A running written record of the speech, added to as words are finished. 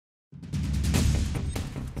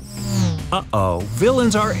Uh-oh,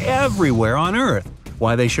 villains are everywhere on Earth.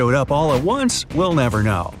 Why they showed up all at once, we'll never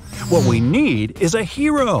know. What we need is a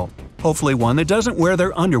hero. Hopefully one that doesn't wear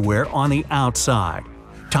their underwear on the outside.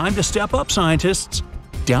 Time to step up, scientists!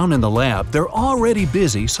 Down in the lab, they're already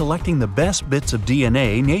busy selecting the best bits of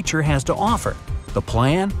DNA nature has to offer. The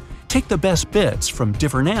plan? Take the best bits from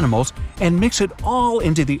different animals and mix it all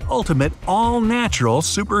into the ultimate all-natural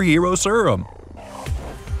superhero serum.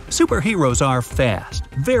 Superheroes are fast,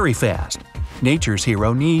 very fast. Nature's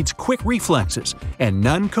hero needs quick reflexes, and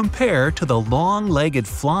none compare to the long-legged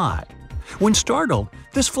fly. When startled,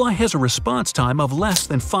 this fly has a response time of less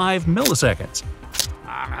than 5 milliseconds.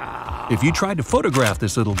 If you tried to photograph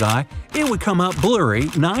this little guy, it would come out blurry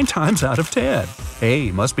 9 times out of 10.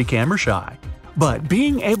 Hey, must be camera shy. But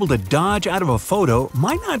being able to dodge out of a photo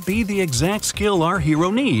might not be the exact skill our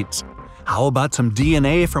hero needs. How about some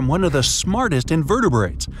DNA from one of the smartest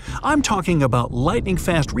invertebrates? I'm talking about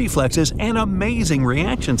lightning-fast reflexes and amazing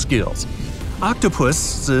reaction skills.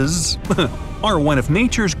 Octopuses are one of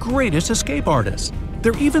nature's greatest escape artists.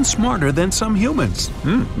 They're even smarter than some humans.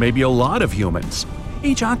 Maybe a lot of humans.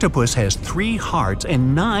 Each octopus has 3 hearts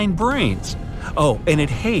and 9 brains. Oh, and it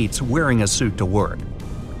hates wearing a suit to work.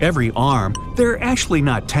 Every arm, they're actually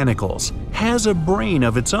not tentacles, has a brain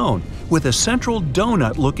of its own, with a central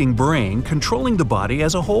doughnut-looking brain controlling the body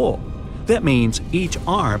as a whole. That means each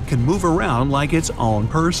arm can move around like its own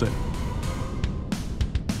person.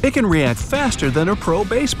 It can react faster than a pro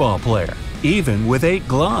baseball player, even with 8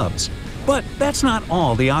 gloves. But that's not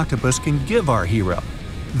all the octopus can give our hero.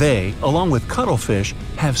 They, along with cuttlefish,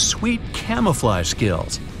 have sweet camouflage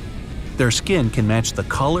skills. Their skin can match the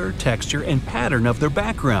color, texture, and pattern of their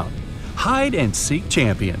background. Hide-and-seek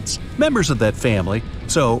champions, members of that family,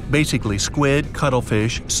 so basically squid,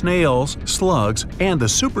 cuttlefish, snails, slugs, and the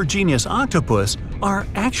super genius octopus are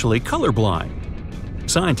actually colorblind.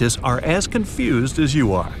 Scientists are as confused as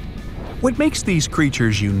you are. What makes these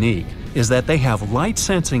creatures unique is that they have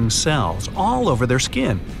light-sensing cells all over their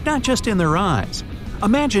skin, not just in their eyes.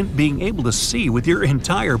 Imagine being able to see with your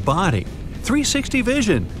entire body. 360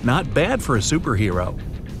 vision, not bad for a superhero.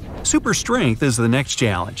 Super strength is the next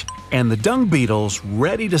challenge, and the dung beetle's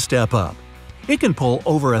ready to step up. It can pull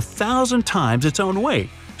over 1,000 times its own weight,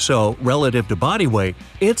 so relative to body weight,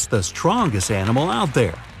 it's the strongest animal out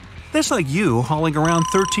there. That's like you hauling around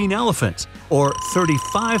 13 elephants or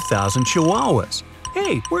 35,000 chihuahuas.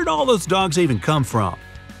 Hey, where'd all those dogs even come from?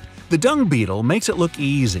 The dung beetle makes it look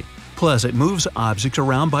easy, plus it moves objects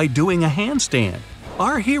around by doing a handstand.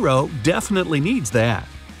 Our hero definitely needs that.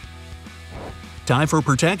 Time for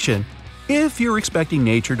protection. If you're expecting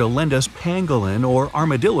nature to lend us pangolin or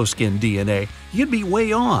armadillo skin DNA, you'd be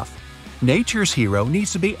way off. Nature's hero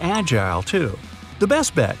needs to be agile too. The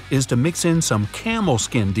best bet is to mix in some camel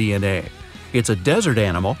skin DNA. It's a desert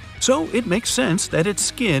animal, so it makes sense that its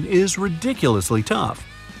skin is ridiculously tough.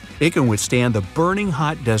 It can withstand the burning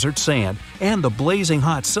hot desert sand and the blazing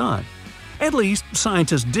hot sun. At least,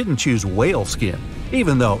 scientists didn't choose whale skin,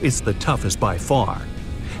 even though it's the toughest by far.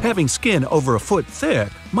 Having skin over a foot thick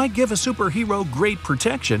might give a superhero great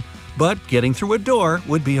protection, but getting through a door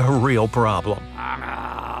would be a real problem.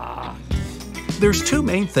 There's 2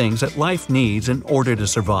 main things that life needs in order to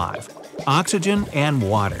survive: oxygen and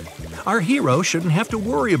water. Our hero shouldn't have to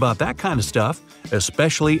worry about that kind of stuff,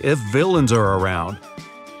 especially if villains are around.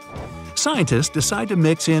 Scientists decide to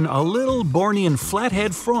mix in a little Bornean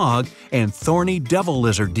flathead frog and thorny devil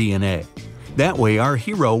lizard DNA. That way our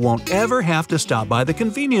hero won't ever have to stop by the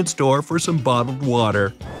convenience store for some bottled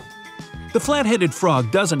water. The flat-headed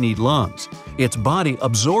frog doesn't need lungs. Its body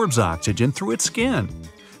absorbs oxygen through its skin.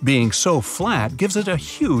 Being so flat gives it a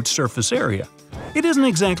huge surface area. It isn't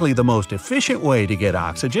exactly the most efficient way to get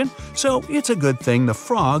oxygen, so it's a good thing the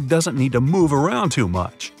frog doesn't need to move around too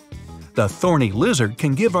much. The thorny lizard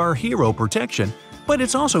can give our hero protection, but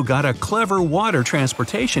it's also got a clever water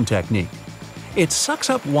transportation technique. It sucks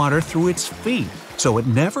up water through its feet, so it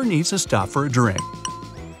never needs to stop for a drink.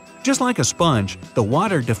 Just like a sponge, the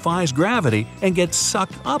water defies gravity and gets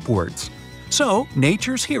sucked upwards. So,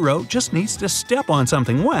 nature's hero just needs to step on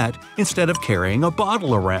something wet instead of carrying a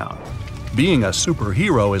bottle around. Being a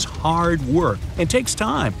superhero is hard work and takes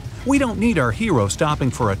time. We don't need our hero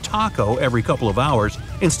stopping for a taco every couple of hours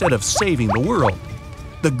instead of saving the world.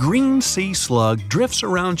 The Green Sea Slug drifts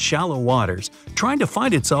around shallow waters, trying to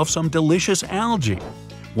find itself some delicious algae.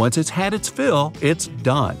 Once it's had its fill, it's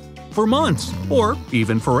done. For months, or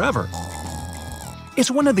even forever.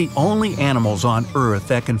 It's one of the only animals on Earth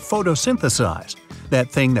that can photosynthesize,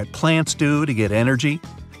 that thing that plants do to get energy.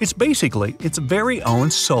 It's basically its very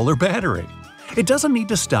own solar battery. It doesn't need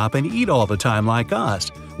to stop and eat all the time like us,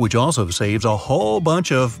 which also saves a whole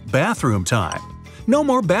bunch of bathroom time. No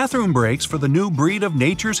more bathroom breaks for the new breed of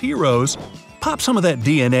nature's heroes. Pop some of that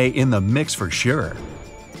DNA in the mix for sure.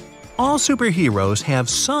 All superheroes have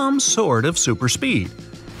some sort of super speed.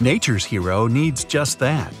 Nature's hero needs just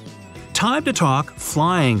that. Time to talk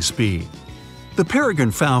flying speed. The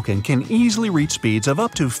peregrine falcon can easily reach speeds of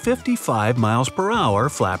up to 55 miles per hour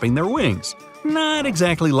flapping their wings. Not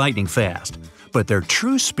exactly lightning fast, but their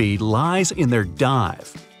true speed lies in their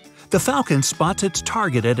dive. The falcon spots its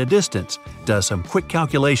target at a distance, does some quick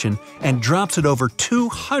calculation, and drops it over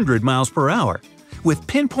 200 miles per hour. With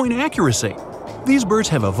pinpoint accuracy, these birds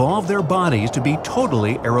have evolved their bodies to be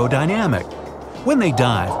totally aerodynamic. When they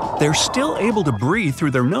dive, they're still able to breathe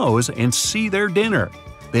through their nose and see their dinner.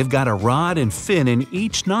 They've got a rod and fin in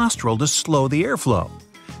each nostril to slow the airflow.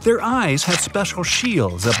 Their eyes have special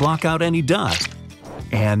shields that block out any dust.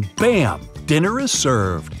 And bam! Dinner is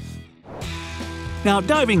served. Now,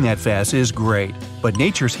 diving that fast is great, but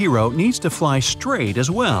nature's hero needs to fly straight as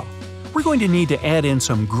well. We're going to need to add in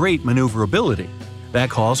some great maneuverability. That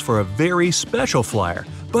calls for a very special flyer,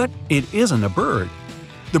 but it isn't a bird.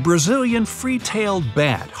 The Brazilian free-tailed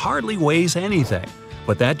bat hardly weighs anything,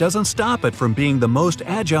 but that doesn't stop it from being the most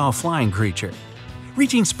agile flying creature.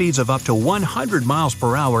 Reaching speeds of up to 100 miles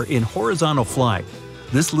per hour in horizontal flight,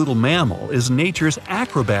 this little mammal is nature's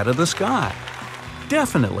acrobat of the sky.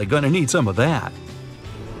 Definitely gonna need some of that.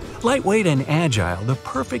 Lightweight and agile, the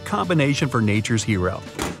perfect combination for nature's hero.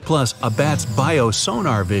 Plus, a bat's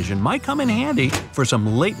biosonar vision might come in handy for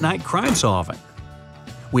some late-night crime solving.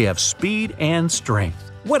 We have speed and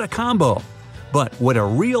strength. What a combo! But what a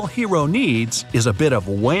real hero needs is a bit of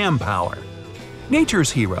wham power.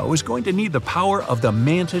 Nature's hero is going to need the power of the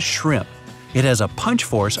mantis shrimp. It has a punch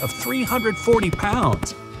force of 340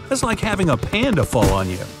 pounds. That's like having a panda fall on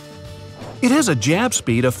you. It has a jab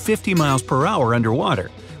speed of 50 miles per hour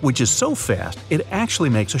underwater, which is so fast it actually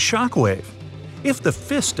makes a shockwave. If the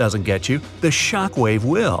fist doesn't get you, the shockwave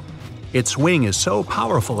will. Its swing is so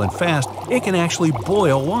powerful and fast it can actually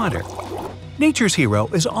boil water. Nature's hero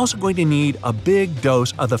is also going to need a big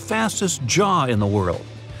dose of the fastest jaw in the world.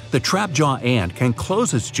 The trapjaw ant can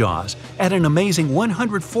close its jaws at an amazing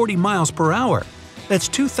 140 miles per hour. That's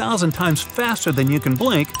 2,000 times faster than you can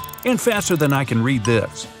blink and faster than I can read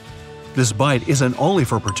this. This bite isn't only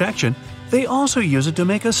for protection, they also use it to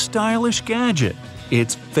make a stylish gadget,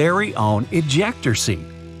 its very own ejector seat.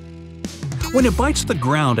 When it bites the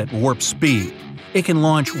ground at warp speed, it can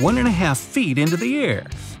launch 1.5 feet into the air.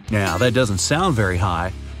 Now, that doesn't sound very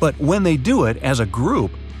high, but when they do it as a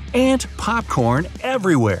group, ant popcorn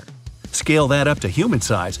everywhere. Scale that up to human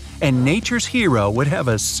size, and nature's hero would have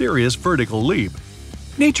a serious vertical leap.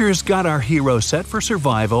 Nature's got our hero set for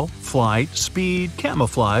survival, flight, speed,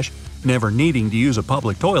 camouflage, never needing to use a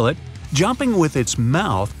public toilet, jumping with its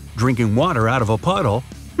mouth, drinking water out of a puddle.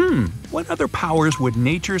 What other powers would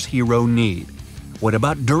nature's hero need? What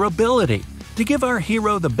about durability? To give our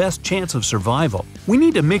hero the best chance of survival, we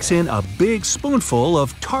need to mix in a big spoonful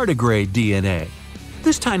of tardigrade DNA.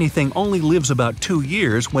 This tiny thing only lives about 2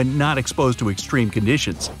 years when not exposed to extreme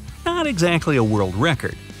conditions. Not exactly a world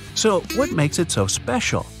record. So what makes it so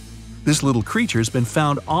special? This little creature's been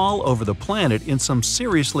found all over the planet in some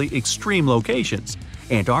seriously extreme locations.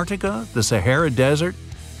 Antarctica, the Sahara Desert,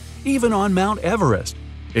 even on Mount Everest.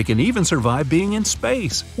 It can even survive being in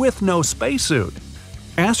space, with no spacesuit.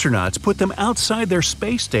 Astronauts put them outside their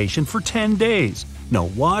space station for 10 days. No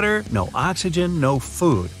water, no oxygen, no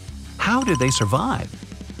food. How do they survive?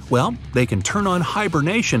 Well, they can turn on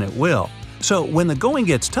hibernation at will. So when the going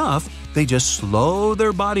gets tough, they just slow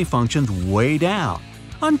their body functions way down,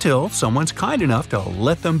 until someone's kind enough to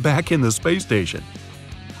let them back in the space station.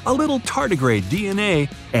 A little tardigrade DNA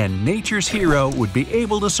and nature's hero would be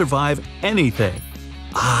able to survive anything.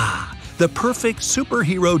 The perfect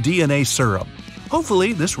superhero DNA serum.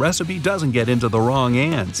 Hopefully this recipe doesn't get into the wrong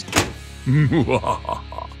hands.